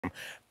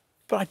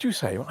But I do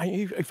say,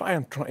 if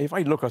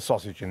I look a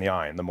sausage in the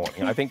eye in the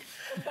morning, I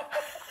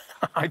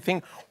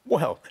think,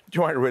 well,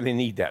 do I really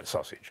need that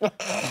sausage?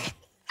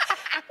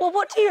 Well,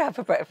 what do you have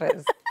for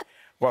breakfast?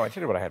 Well, I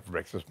tell you what I had for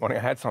breakfast this morning.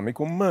 I had something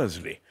called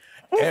Mersli.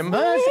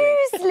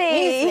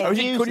 Muesli. Oh,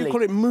 could you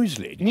call it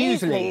muesli?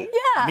 Muesli.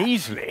 Yeah.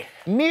 Measly.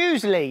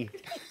 Muesli.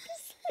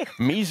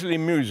 Measly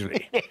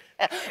muesli.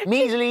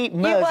 Measly,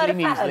 Mersli,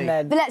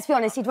 muesli. But let's be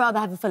honest, you'd rather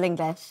have a full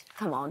English.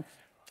 Come on.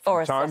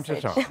 Or a Time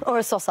sausage. to time. Or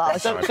a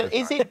sausage. So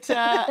is it...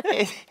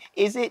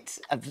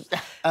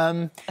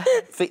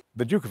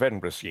 The Duke of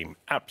Edinburgh scheme,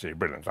 absolutely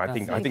brilliant. I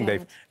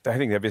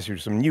think they've issued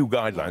some new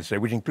guidelines today,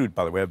 which include,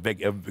 by the way,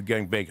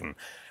 going vegan.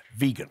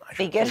 Vegan, I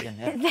should say. Vegan.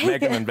 Yeah.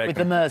 Vegan and vegan. With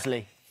the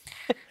Mersli.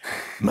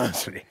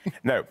 Mersli.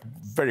 No,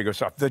 very good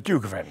stuff. The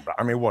Duke of Edinburgh.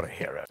 I mean, what a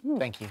hero.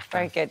 Thank you.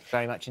 Very good.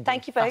 Very much indeed.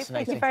 Thank you both.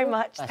 Thank you very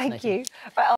much. Thank you. Right,